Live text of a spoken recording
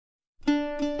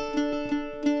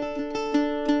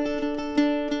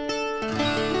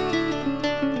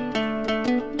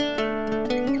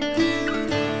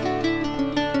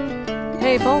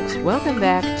folks, welcome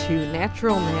back to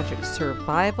Natural Magic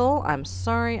Survival. I'm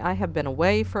sorry I have been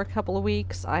away for a couple of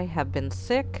weeks. I have been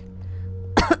sick,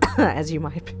 as you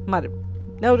might have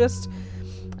noticed.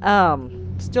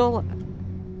 Still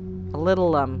a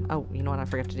little, oh, you know what I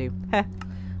forgot to do?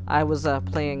 I was,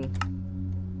 playing,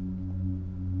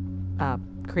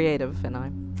 creative, and I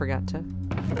forgot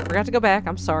to go back.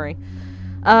 I'm sorry.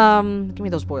 Give me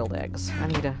those boiled eggs.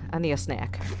 I need a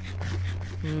snack.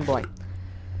 Boy.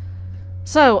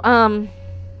 So,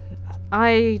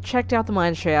 I checked out the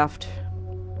mine shaft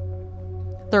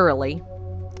thoroughly.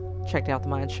 Checked out the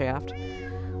mine shaft.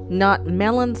 Not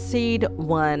melon seed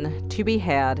one to be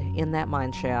had in that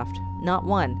mine shaft. Not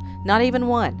one. Not even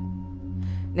one.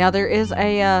 Now, there is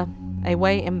a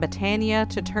way in Botania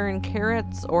to turn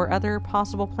carrots or other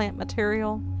possible plant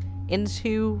material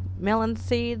into melon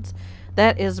seeds.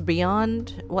 That is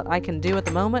beyond what I can do at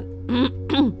the moment.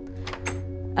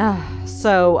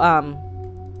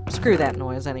 Screw that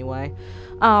noise anyway.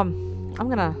 I'm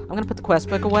gonna put the quest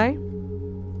book away.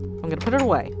 I'm gonna put it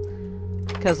away.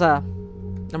 Because,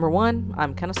 number one,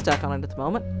 I'm kind of stuck on it at the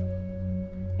moment.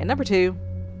 And number two,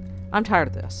 I'm tired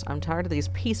of this. I'm tired of these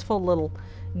peaceful little,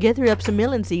 gather up some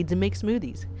melon seeds and make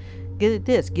smoothies. Get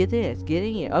this, get it.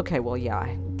 Okay, well, yeah,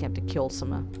 I have to kill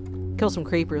some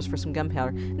creepers for some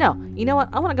gunpowder. No, you know what?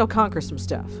 I want to go conquer some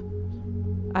stuff.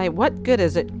 What good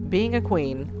is it being a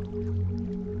queen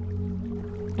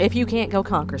if you can't go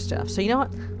conquer stuff? So you know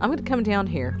what? I'm going to come down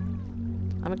here.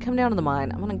 I'm going to come down to the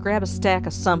mine. I'm going to grab a stack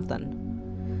of something.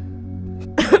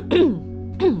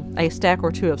 A stack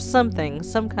or two of something,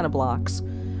 some kind of blocks.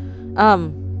 I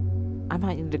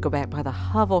might need to go back by the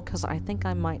hovel because I think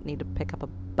I might need to pick up a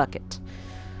bucket.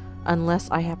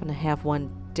 Unless I happen to have one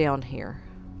down here.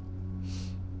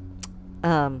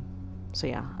 So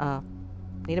yeah,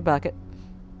 need a bucket.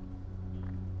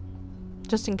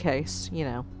 Just in case, you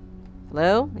know.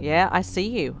 Hello? Yeah, I see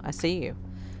you. I see you.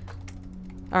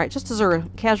 Alright, just as a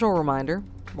casual reminder,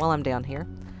 while I'm down here,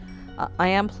 I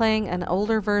am playing an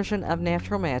older version of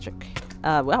Natural Magic.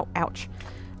 Well, ouch.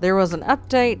 There was an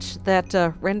update that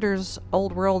renders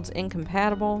old worlds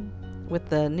incompatible with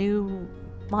the new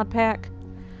mod pack.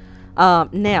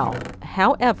 Now,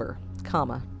 however,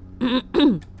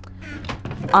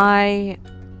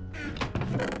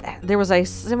 there was a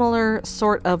similar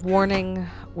sort of warning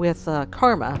with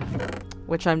Karma,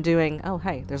 which I'm doing. Oh,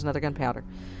 hey, there's another gunpowder.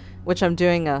 Which I'm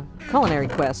doing a culinary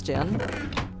quest in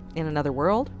another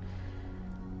world.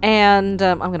 And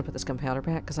I'm going to put this gunpowder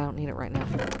back because I don't need it right now.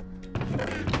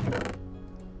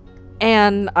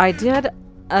 And I did,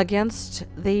 against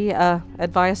the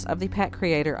advice of the pack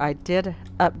creator, I did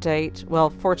update. Well,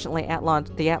 fortunately,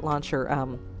 the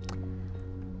 @launcher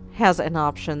has an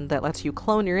option that lets you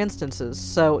clone your instances.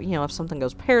 So, you know, if something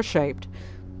goes pear-shaped,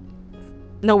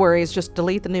 no worries, just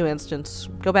delete the new instance,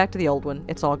 go back to the old one,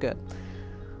 it's all good.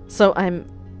 So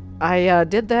I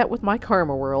did that with my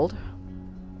Karma world.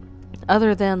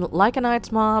 Other than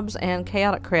Lycanites mobs and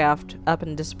Chaotic Craft up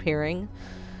and disappearing,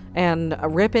 and a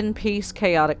rip in peace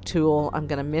Chaotic Tool, I'm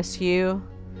gonna miss you.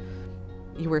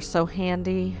 You were so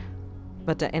handy.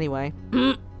 But anyway.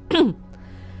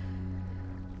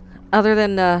 Other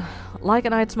than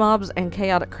Lycanites mobs and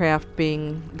Chaotic Craft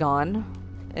being gone,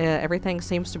 everything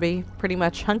seems to be pretty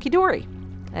much hunky-dory.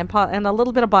 And a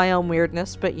little bit of biome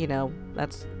weirdness, but you know,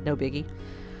 that's no biggie.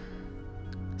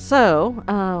 So,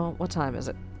 what time is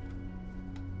it?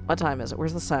 What time is it?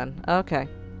 Where's the sun? Okay.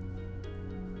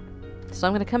 So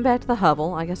I'm going to come back to the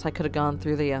hovel. I guess I could have gone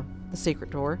through the secret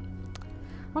door.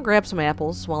 I'll grab some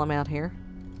apples while I'm out here.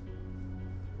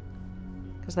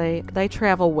 Because they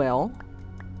travel well.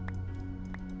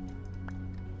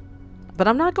 But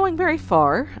I'm not going very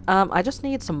far. I just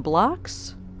need some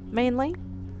blocks, mainly.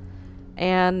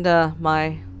 And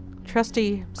my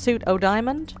trusty suit o'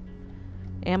 diamond.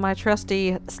 And my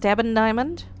trusty stabbing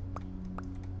diamond.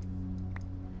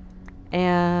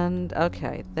 And,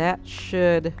 okay, that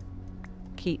should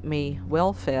keep me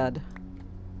well fed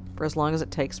for as long as it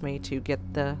takes me to get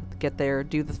there,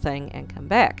 do the thing, and come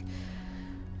back.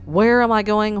 Where am I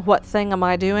going? What thing am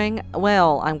I doing?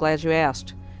 Well, I'm glad you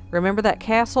asked. Remember that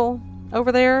castle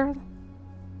over there?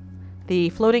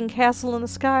 The floating castle in the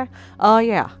sky? Oh,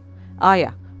 yeah. Oh,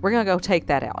 yeah. We're gonna go take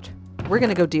that out. We're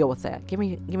gonna go deal with that. Give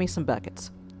me some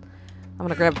buckets. I'm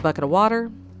gonna grab a bucket of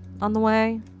water on the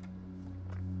way.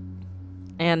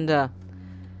 And,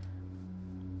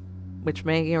 which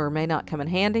may or may not come in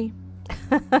handy.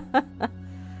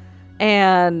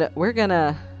 And we're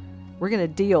gonna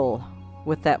deal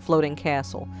with that floating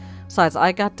castle. Besides,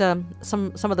 I got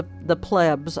some of the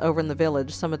plebs over in the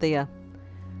village. Some of the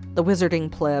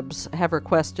wizarding plebs have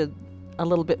requested a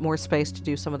little bit more space to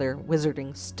do some of their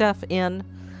wizarding stuff in.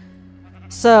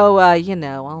 So, you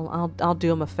know, I'll do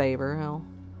them a favor.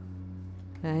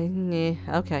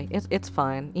 Okay, it's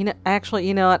fine. You know, actually,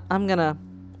 you know what? I'm gonna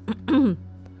I'm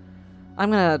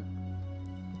gonna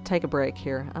take a break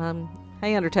here.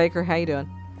 Hey Undertaker, how you doing?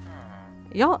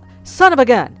 Y'all, son of a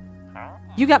gun!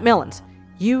 You got melons.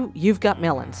 You've got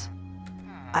melons.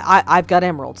 I've got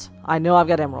emeralds. I know I've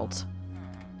got emeralds.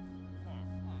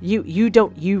 You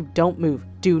don't move.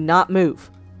 Do not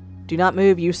move. Do not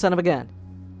move, you son of a gun.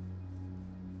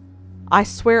 I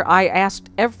swear I asked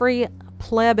every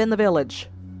pleb in the village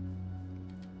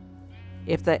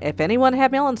if anyone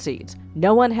had melon seeds.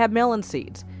 No one had melon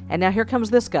seeds. And now here comes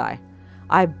this guy.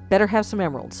 I better have some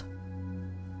emeralds.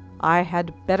 I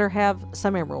had better have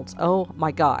some emeralds. Oh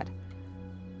my god.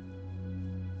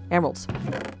 Emeralds.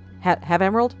 Have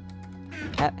emerald?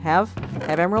 Have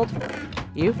emerald?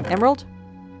 You? Emerald?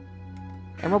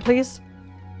 Emerald, please?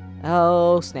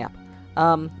 Oh, snap.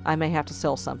 I may have to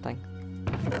sell something.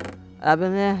 No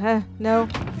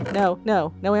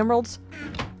emeralds?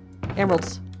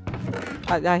 Emeralds.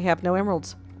 I have no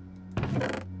emeralds.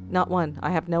 Not one.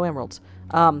 I have no emeralds.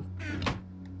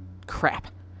 Crap.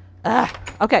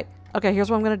 Okay, here's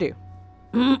what I'm gonna do.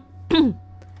 I'm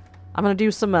gonna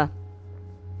do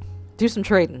some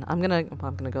trading. I'm gonna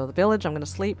go to the village. I'm gonna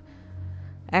sleep.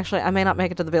 Actually, I may not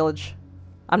make it to the village.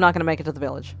 I'm not gonna make it to the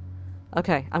village.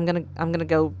 Okay, I'm gonna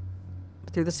go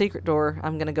through the secret door.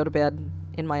 I'm gonna go to bed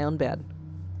in my own bed.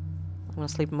 I'm gonna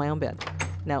sleep in my own bed.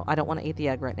 No, I don't want to eat the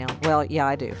egg right now. Well, yeah,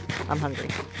 I do. I'm hungry.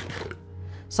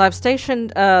 So I've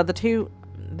stationed the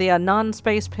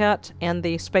non-space pet and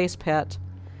the space pet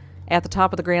at the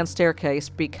top of the grand staircase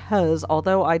because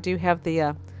although I do have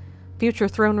the future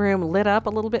throne room lit up a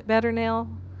little bit better now,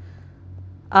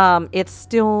 it's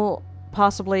still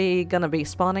possibly gonna be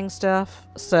spawning stuff,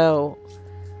 so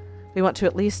we want to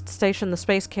at least station the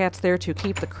space cats there to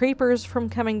keep the creepers from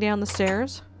coming down the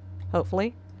stairs,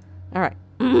 hopefully. Alright,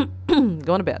 going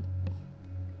to bed.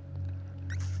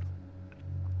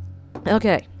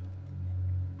 Okay.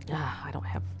 I don't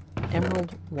have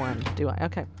Emerald 1, do I?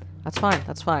 Okay, that's fine,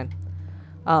 that's fine.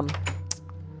 I'm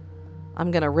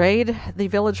gonna raid the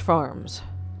village farms.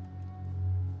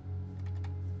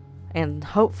 And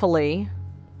hopefully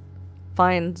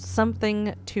find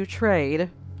something to trade.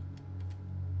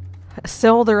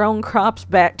 Sell their own crops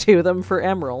back to them for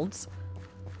emeralds.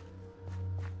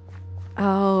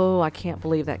 Oh, I can't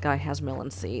believe that guy has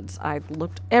melon seeds. I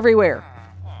looked everywhere.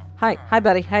 Hi,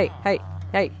 buddy. Hey.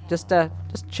 Just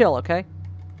chill, okay?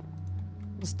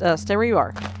 Just stay where you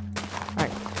are. All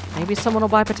right. Maybe someone will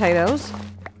buy potatoes.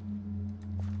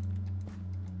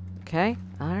 Okay.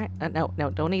 All right. No,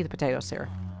 don't eat the potatoes, Sarah.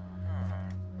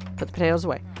 Put the potatoes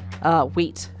away.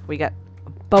 Wheat. We got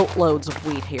boatloads of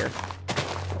wheat here.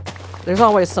 There's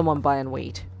always someone buying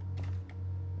wheat.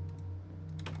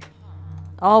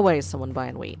 Always someone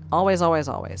buying wheat. Always, always,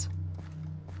 always.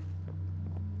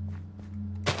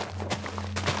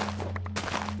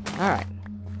 Alright.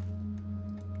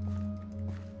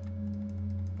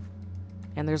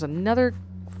 And there's another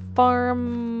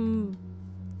farm.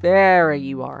 There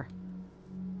you are.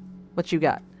 What you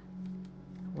got?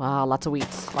 Wow, lots of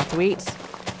wheats. Lots of wheats.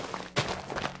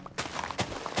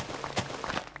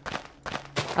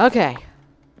 Okay.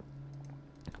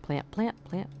 Plant.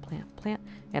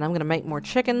 And I'm going to make more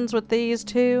chickens with these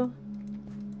too.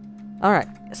 Alright.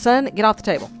 Son, get off the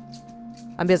table.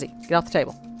 I'm busy. Get off the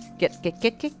table. Get.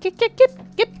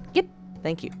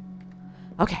 Thank you.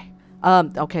 Okay.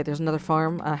 Okay, there's another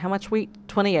farm. How much wheat?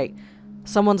 28.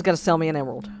 Someone's got to sell me an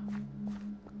emerald.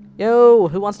 Yo,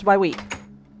 who wants to buy wheat?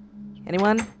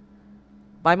 Anyone?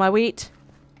 Buy my wheat?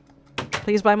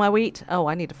 Please buy my wheat. Oh,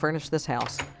 I need to furnish this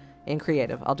house. In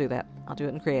creative. I'll do that. I'll do it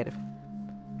in creative.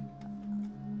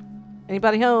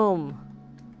 Anybody home?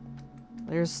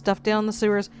 There's stuff down the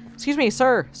sewers. Excuse me,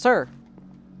 sir. Sir,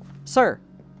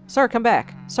 come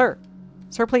back. Sir,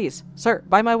 please. Sir,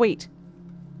 buy my wheat.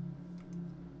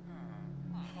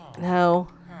 No.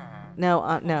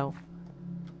 No.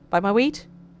 Buy my wheat?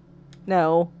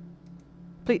 No.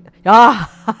 Please.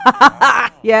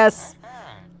 Ah! Yes.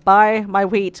 Buy my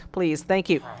wheat, please. Thank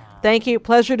you. Thank you.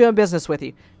 Pleasure doing business with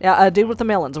you. Now, dude with the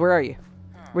melons, where are you?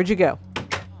 Where'd you go?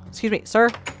 Excuse me, sir?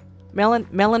 Melon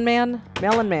man?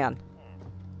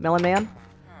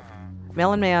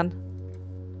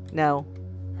 No.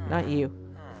 Not you.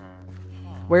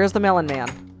 Where's the melon man?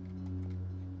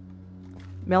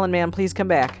 Melon man, please come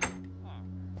back.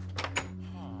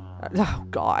 Oh,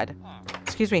 God.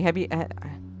 Excuse me, have you...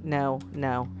 No.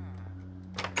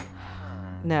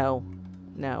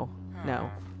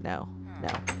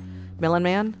 Melon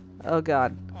man? Oh,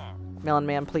 God. Melon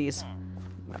man, please.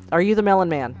 Are you the melon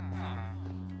man?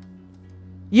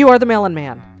 You are the melon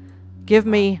man. Give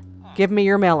me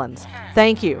your melons.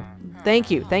 Thank you.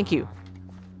 Thank you. Thank you.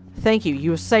 Thank you.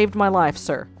 You have saved my life,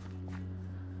 sir.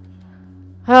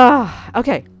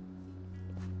 Okay.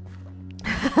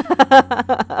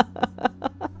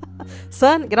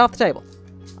 Son, get off the table.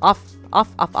 Off.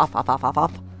 Off, off, off, off, off, off,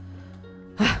 off.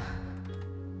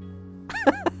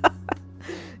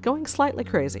 Going slightly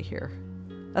crazy here.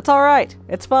 That's alright.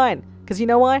 It's fine. Because you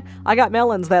know why? I got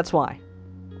melons, that's why.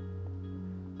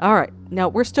 Alright. Now,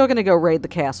 we're still going to go raid the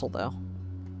castle, though.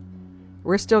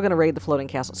 We're still going to raid the floating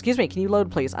castle. Excuse me, can you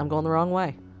load, please? I'm going the wrong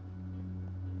way.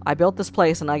 I built this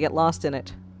place, and I get lost in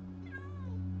it.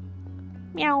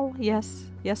 Meow. Yes.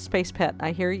 Yes, space pet.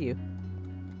 I hear you.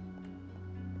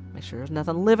 Make sure there's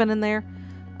nothing living in there.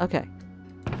 Okay.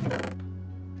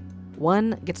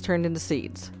 One gets turned into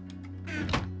seeds.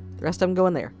 The rest of them go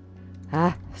in there.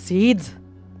 Ah, seeds.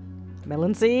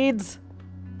 Melon seeds.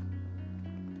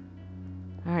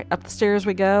 Alright, up the stairs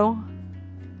we go.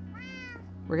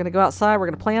 We're gonna go outside. We're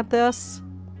gonna plant this.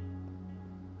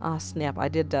 Ah, snap. I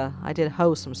did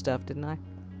hoe some stuff, didn't I?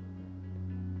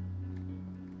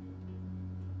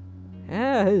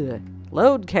 Yeah.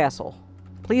 Load castle.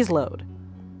 Please load.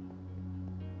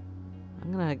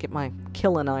 I'm gonna get my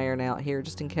killing iron out here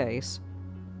just in case.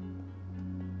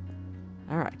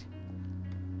 Alright.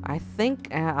 I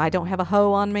think I don't have a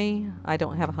hoe on me. I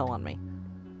don't have a hoe on me.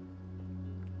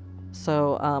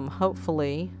 So,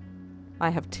 hopefully I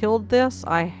have tilled this.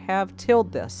 I have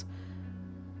tilled this.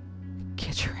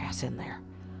 Get your ass in there.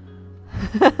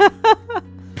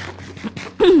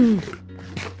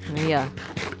 Yeah.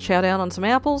 Chow down on some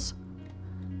apples.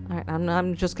 Alright,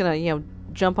 I'm just gonna, you know,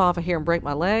 jump off of here and break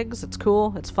my legs. It's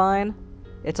cool. It's fine.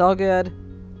 It's all good.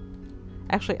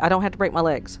 Actually, I don't have to break my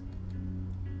legs.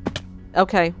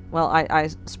 Okay. Well, I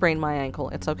sprained my ankle.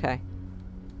 It's okay.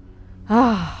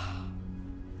 Ah.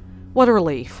 What a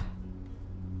relief.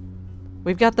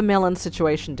 We've got the melon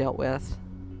situation dealt with.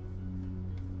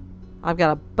 I've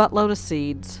got a buttload of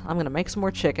seeds. I'm going to make some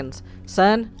more chickens.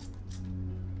 Son,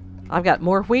 I've got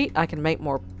more wheat. I can make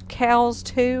more cows,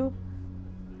 too.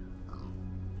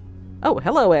 Oh,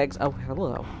 hello, eggs. Oh,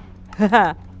 hello.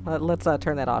 Let's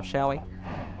turn that off, shall we?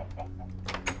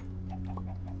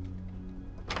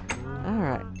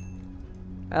 Alright.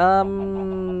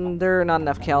 There are not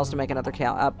enough cows to make another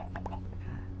cow.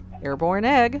 Airborne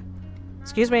egg.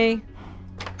 Excuse me.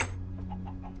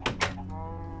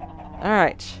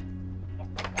 Alright.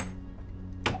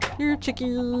 Here,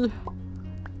 chickie.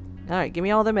 Alright, give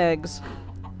me all them eggs.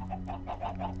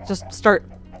 Just start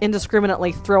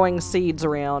indiscriminately throwing seeds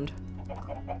around.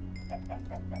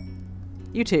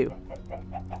 You two.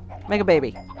 Make a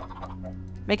baby.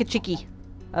 Make a chickie.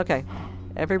 Okay.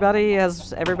 Everybody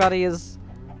is...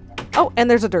 Oh, and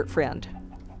there's a dirt friend.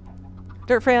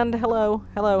 Dirt friend, hello.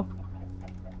 Hello.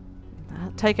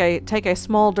 Take a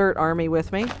small dirt army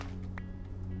with me.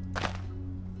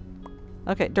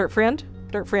 Okay, dirt friend.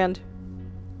 Dirt friend.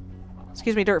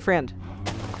 Excuse me, dirt friend.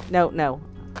 No, no.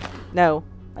 No.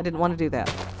 I didn't want to do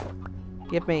that.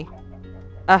 Give me.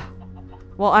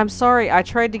 Well, I'm sorry. I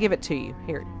tried to give it to you.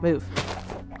 Here, move.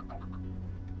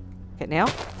 Okay, now?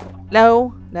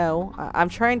 No, no. I'm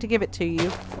trying to give it to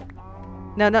you.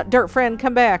 No, no, dirt friend,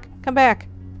 come back. Come back.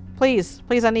 Please.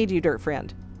 Please, I need you, dirt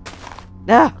friend.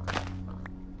 Ah!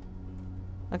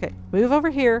 Okay, move over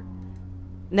here.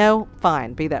 No,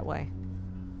 fine. Be that way.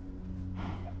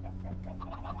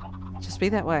 Just be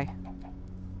that way.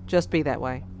 Just be that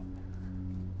way.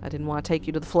 I didn't want to take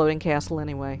you to the floating castle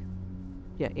anyway.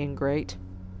 Yeah, ingrate.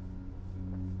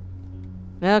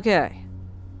 Okay.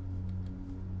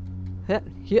 Hip,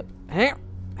 hip,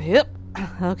 hip.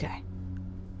 Okay.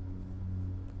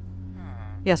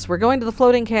 Yes, we're going to the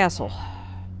floating castle.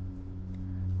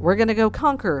 We're going to go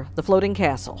conquer the floating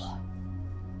castle.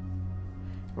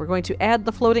 We're going to add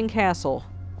the floating castle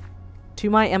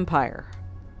to my empire.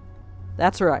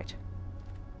 That's right.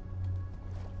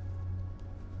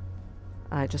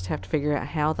 I just have to figure out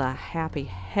how the happy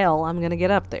hell I'm gonna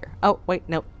get up there. Oh, wait,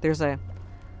 no, there's a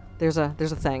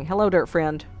thing. Hello, dirt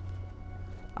friend.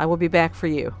 I will be back for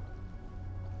you.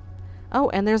 Oh,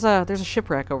 and there's a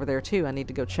shipwreck over there too I need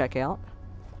to go check out.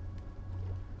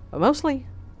 But mostly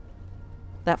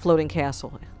that floating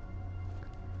castle.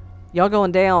 Y'all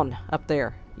going down up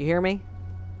there. You hear me?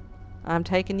 I'm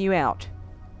taking you out.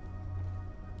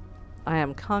 I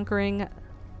am conquering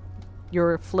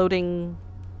your floating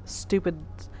stupid...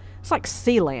 It's like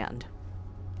Sealand.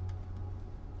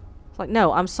 It's like,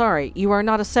 no, I'm sorry. You are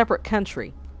not a separate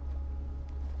country.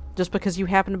 Just because you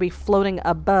happen to be floating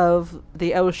above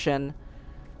the ocean,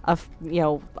 you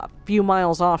know, a few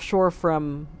miles offshore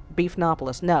from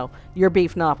Beefgnawpolis. No, you're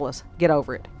Beefgnawpolis. Get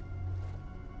over it.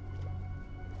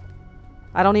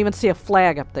 I don't even see a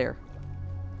flag up there.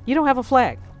 You don't have a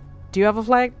flag. Do you have a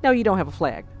flag? No, you don't have a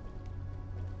flag.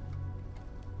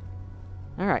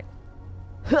 Alright.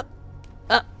 Hup.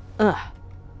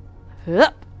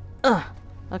 Hup.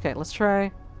 Okay, let's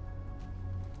try.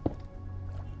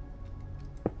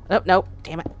 Oh, no.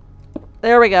 Damn it.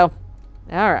 There we go.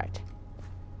 Alright.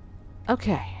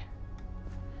 Okay.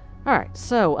 Alright,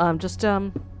 so, just,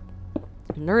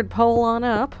 nerd pole on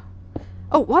up.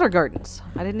 Oh, water gardens.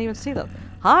 I didn't even see those.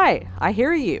 Hi, I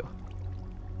hear you.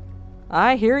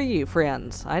 I hear you,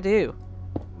 friends. I do.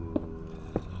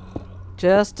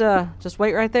 Just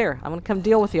wait right there. I'm gonna come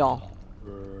deal with y'all.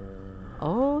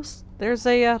 Oh, there's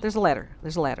a ladder.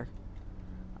 There's a ladder.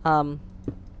 Alright.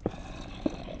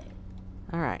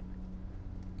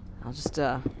 I'll just,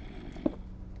 oh,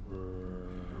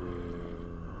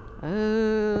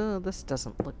 this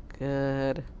doesn't look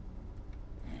good.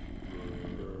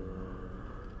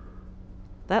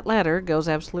 That ladder goes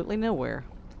absolutely nowhere.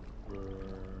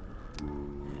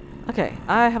 Okay,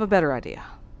 I have a better idea.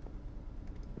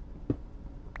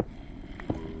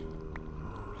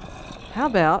 How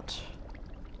about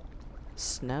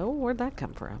snow? Where'd that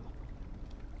come from?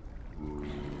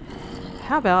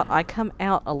 How about I come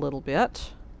out a little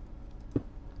bit?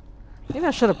 Maybe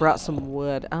I should have brought some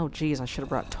wood. Oh, geez, I should have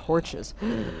brought torches.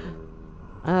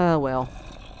 Oh, well.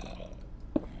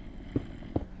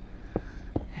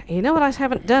 You know what I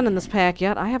haven't done in this pack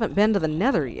yet? I haven't been to the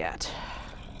Nether yet.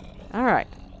 Alright.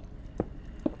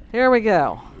 Here we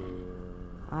go.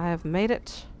 I have made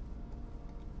it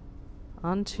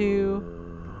onto...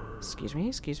 Excuse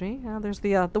me. There's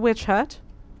the witch hut.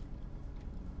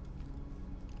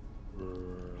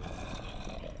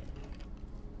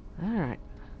 Alright.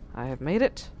 I have made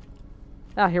it.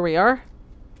 Ah, here we are.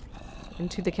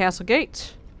 Into the castle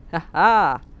gate.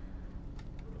 Ha-ha!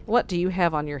 What do you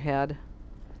have on your head?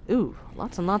 Ooh,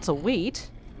 lots and lots of wheat.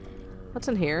 What's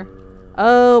in here?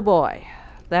 Oh, boy.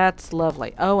 That's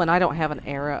lovely. Oh, and I don't have an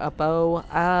arrow, a bow.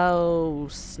 Oh,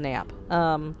 snap.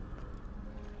 Oh,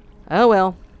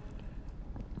 well.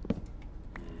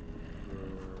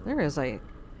 There is a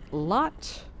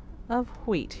lot of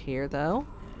wheat here, though.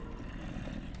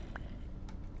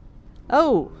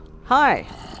 Oh, hi.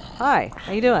 Hi,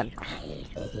 how you doing?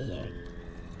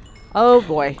 Oh,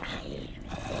 boy.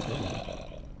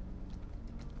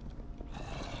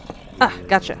 Ah,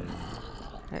 gotcha.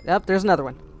 Oh, there's another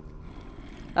one.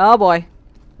 Oh, boy.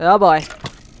 Oh, boy.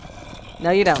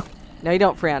 No, you don't. No, you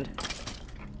don't, friend.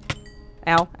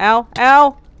 Ow, ow,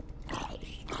 ow!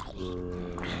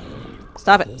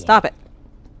 Stop it, stop it.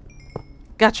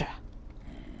 Gotcha.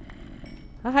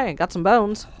 Oh, hey, got some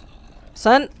bones.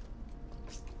 Son!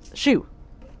 Shoo!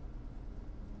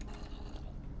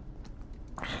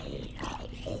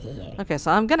 Okay,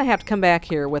 so I'm gonna have to come back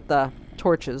here with the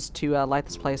torches to light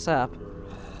this place up.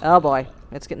 Oh boy,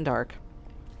 it's getting dark.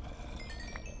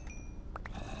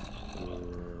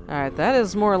 Alright, that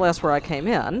is more or less where I came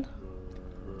in.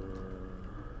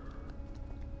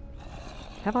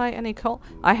 Have I any coal?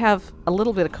 I have a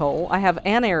little bit of coal. I have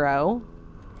an arrow.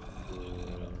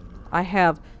 I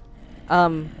have,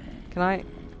 can I?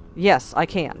 Yes, I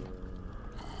can.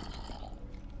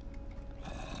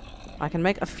 I can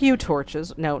make a few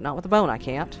torches. No, not with a bone I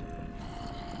can't.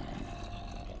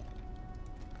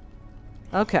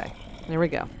 Okay, there we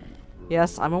go.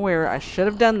 Yes, I'm aware. I should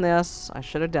have done this. I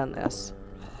should have done this.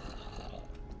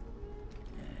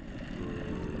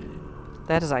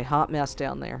 That is a hot mess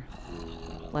down there.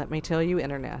 Let me tell you,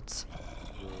 internets.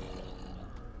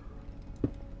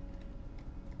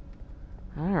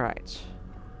 Alright.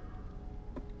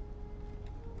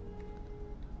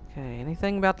 Okay,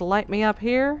 anything about to light me up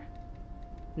here?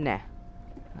 Nah.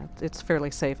 It's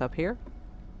fairly safe up here.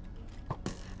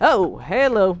 Oh,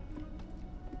 hello.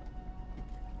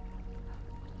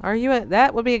 Are you a...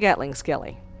 That would be a Gatling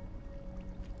Skelly.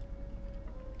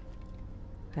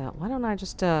 Now, why don't I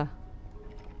just,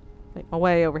 make my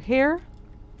way over here?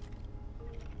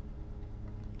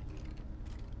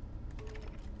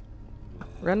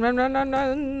 Run, run, run, run,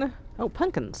 run! Oh,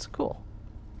 pumpkins. Cool.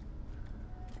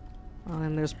 Well,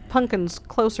 and there's pumpkins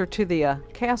closer to the,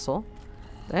 castle.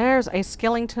 There's a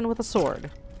skeleton with a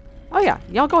sword. Oh, yeah.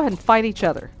 Y'all go ahead and fight each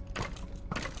other.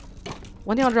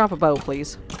 When y'all drop a bow,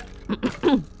 please.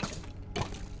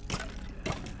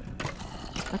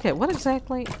 Okay, what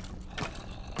exactly...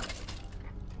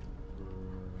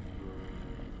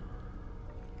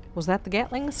 Was that the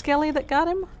Gatling Skelly that got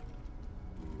him?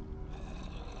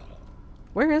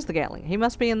 Where is the Gatling? He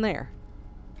must be in there.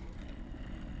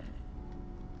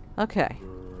 Okay.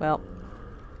 Well.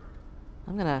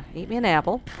 I'm gonna eat me an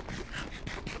apple.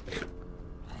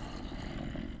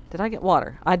 Did I get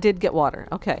water? I did get water.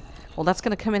 Okay. Well, that's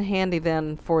gonna come in handy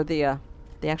then for the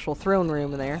actual throne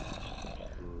room in there.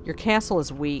 Your castle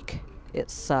is weak. It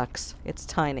sucks. It's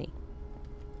tiny.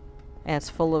 And it's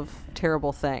full of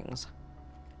terrible things.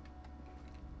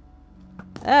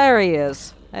 There he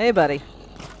is. Hey, buddy.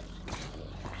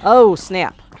 Oh,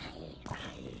 snap.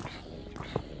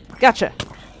 Gotcha.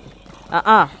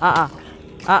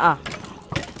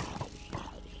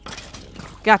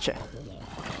 Gotcha.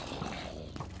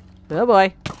 Oh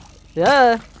boy.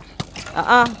 No,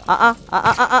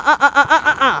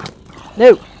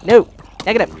 no.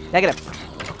 Negative,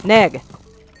 negative. Neg.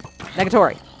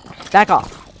 Negatory. Back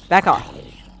off. Back off.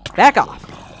 Back off.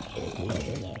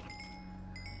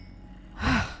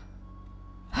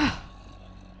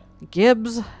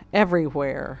 Gibbs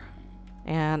everywhere.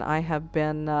 And I have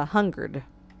been hungered.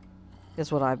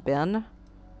 Is what I've been.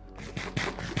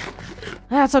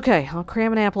 That's okay. I'll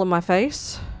cram an apple in my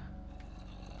face.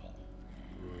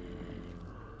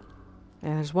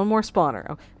 And there's one more spawner.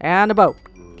 Oh, and a bow.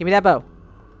 Give me that bow.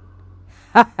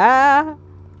 Ha ha!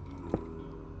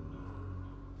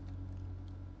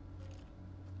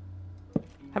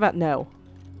 How about no?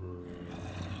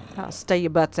 I'll stay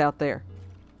your butts out there.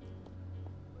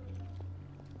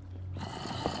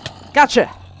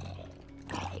 Gotcha!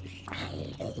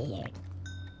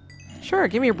 Sure,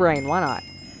 give me your brain. Why not?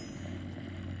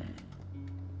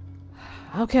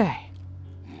 Okay.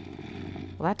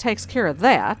 Well, that takes care of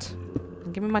that.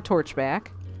 Give me my torch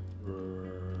back.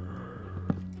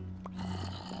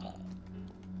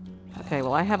 Okay,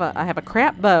 well I have a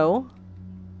crap bow.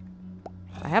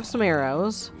 I have some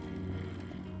arrows.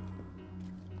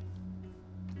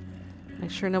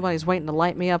 Make sure nobody's waiting to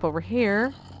light me up over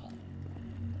here.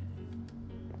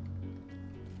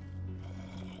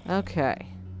 Okay.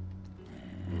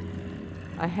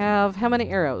 I have how many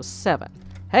arrows? 7.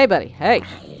 Hey, buddy. Hey.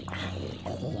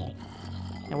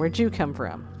 And where'd you come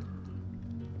from?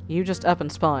 You just up and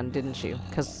spawned, didn't you?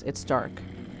 Because it's dark.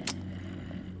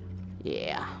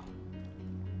 Yeah.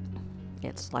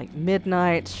 It's like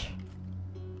midnight.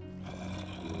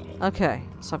 Okay,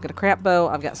 so I've got a crap bow.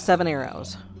 I've got 7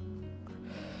 arrows.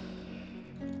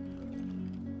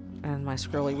 And my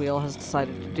scrolly wheel has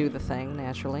decided to do the thing,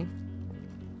 naturally.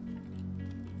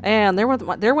 And there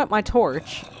went my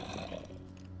torch.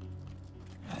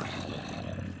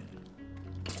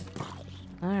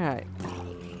 Alright.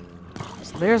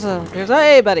 So there's a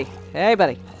hey buddy. Hey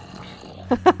buddy.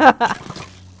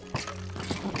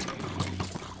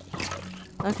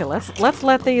 Okay, let's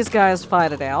let these guys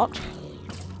fight it out.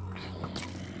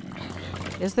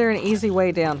 Is there an easy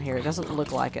way down here? It doesn't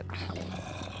look like it.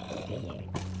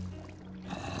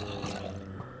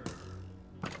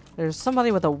 There's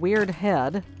somebody with a weird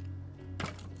head.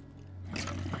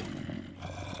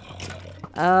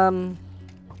 And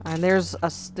there's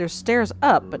stairs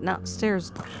up, but not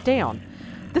stairs down.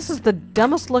 This is the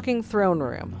dumbest looking throne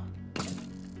room.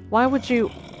 Why would you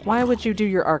do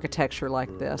your architecture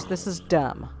like this? This is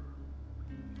dumb.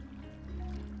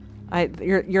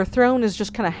 Your throne is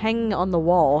just kind of hanging on the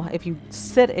wall. If you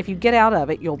get out of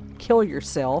it, you'll kill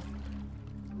yourself.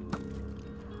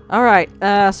 Alright,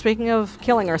 speaking of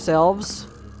killing ourselves.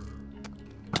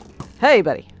 Hey,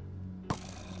 buddy.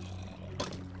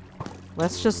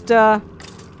 Let's just,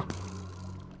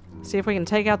 see if we can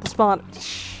take out the spawn.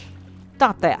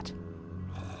 Stop that.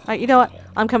 Alright, you know what?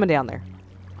 I'm coming down there.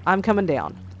 I'm coming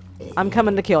down. I'm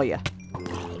coming to kill you.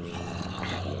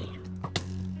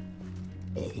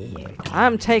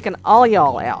 I'm taking all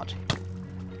y'all out.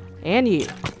 And you.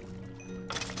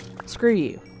 Screw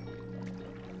you.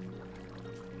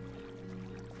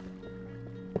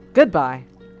 Goodbye.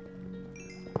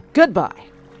 Goodbye.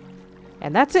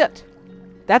 And that's it.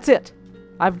 That's it.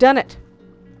 I've done it.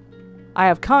 I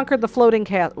have conquered the floating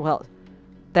cat. Well,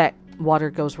 that water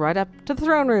goes right up to the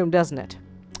throne room, doesn't it?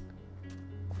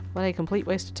 What a complete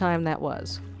waste of time that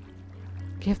was.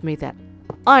 Give me that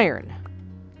iron.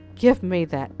 Give me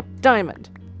that diamond.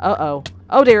 Uh-oh.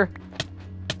 Oh, dear.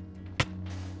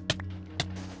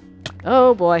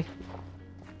 Oh, boy.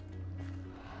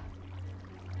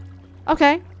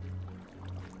 Okay.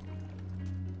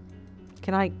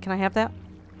 Can I have that?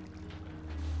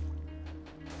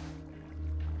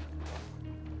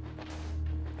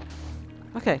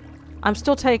 Okay. I'm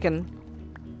still taking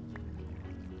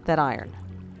that iron,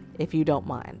 if you don't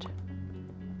mind.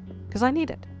 Because I need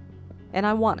it. And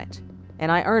I want it.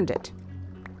 And I earned it.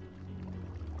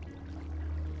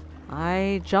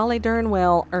 I jolly darn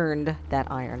well earned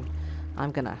that iron.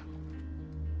 I'm gonna...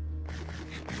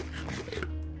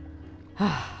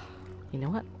 You know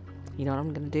what? You know what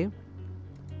I'm gonna do?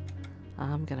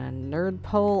 I'm gonna nerd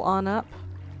pole on up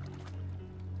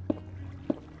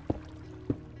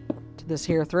to this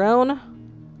here throne.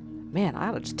 Man, I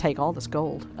ought to just take all this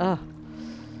gold. Ugh.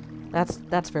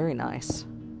 That's very nice.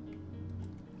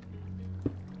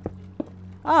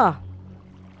 Ah.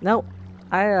 Nope.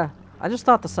 I just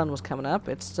thought the sun was coming up.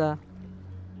 It's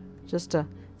just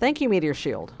thank you, Meteor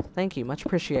Shield. Thank you, much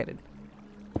appreciated.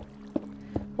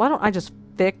 Why don't I just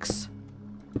fix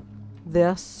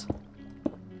this?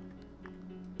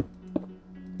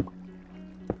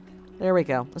 There we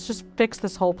go. Let's just fix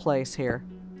this whole place here.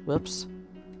 Whoops.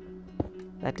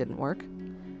 That didn't work.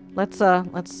 Let's put a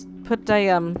let's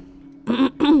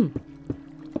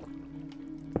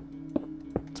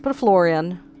put a floor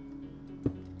in.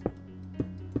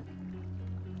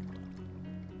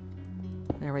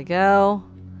 There we go.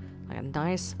 Like a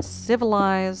nice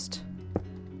civilized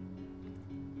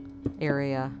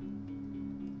area.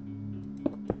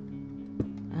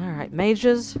 Alright,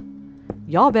 mages.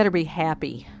 Y'all better be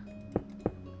happy.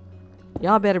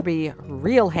 Y'all better be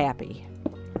real happy.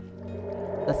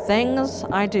 The things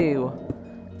I do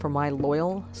for my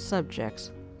loyal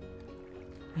subjects.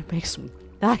 It makes them...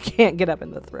 I can't get up in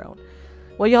the throne.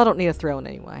 Well, y'all don't need a throne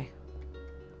anyway.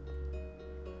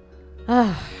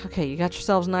 Okay, you got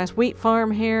yourselves a nice wheat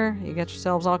farm here. You got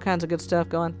yourselves all kinds of good stuff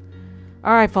going.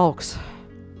 Alright, folks.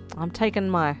 I'm taking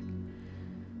my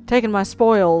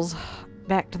spoils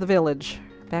back to the village.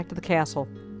 Back to the castle.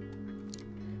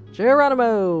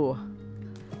 Geronimo!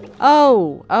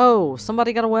 Oh,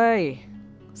 somebody got away.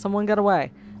 Someone got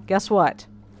away. Guess what?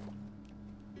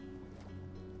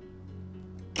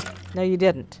 No, you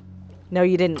didn't. No,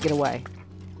 you didn't get away.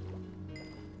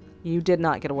 You did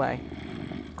not get away.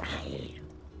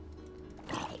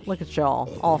 Look at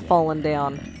y'all, all falling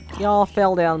down. Y'all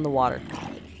fell down in the water.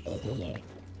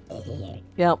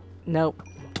 Yep, nope.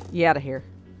 You out of here.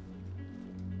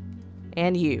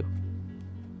 And you.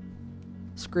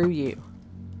 Screw you.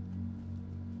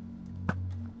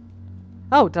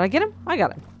 Oh, did I get him? I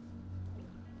got him.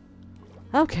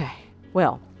 Okay,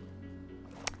 well.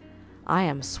 I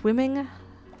am swimming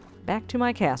back to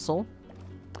my castle.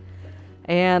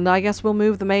 And I guess we'll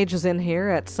move the mages in here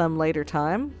at some later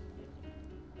time.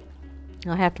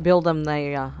 I'll have to build them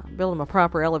a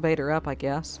proper elevator up, I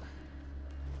guess.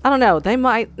 I don't know. They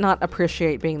might not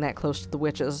appreciate being that close to the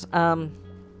witches.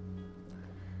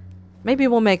 Maybe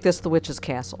we'll make this the witches'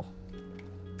 castle.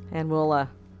 And we'll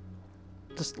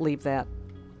just leave that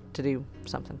to do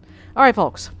something. Alright,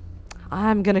 folks.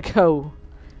 I'm gonna go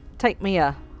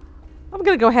I'm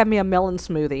gonna go have me a melon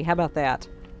smoothie. How about that?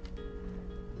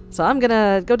 So I'm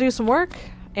gonna go do some work,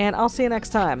 and I'll see you next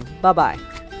time. Bye-bye.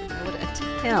 I would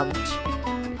attempt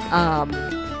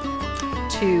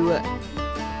to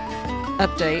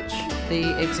update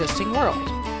the existing world.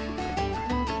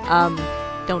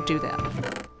 Don't do that.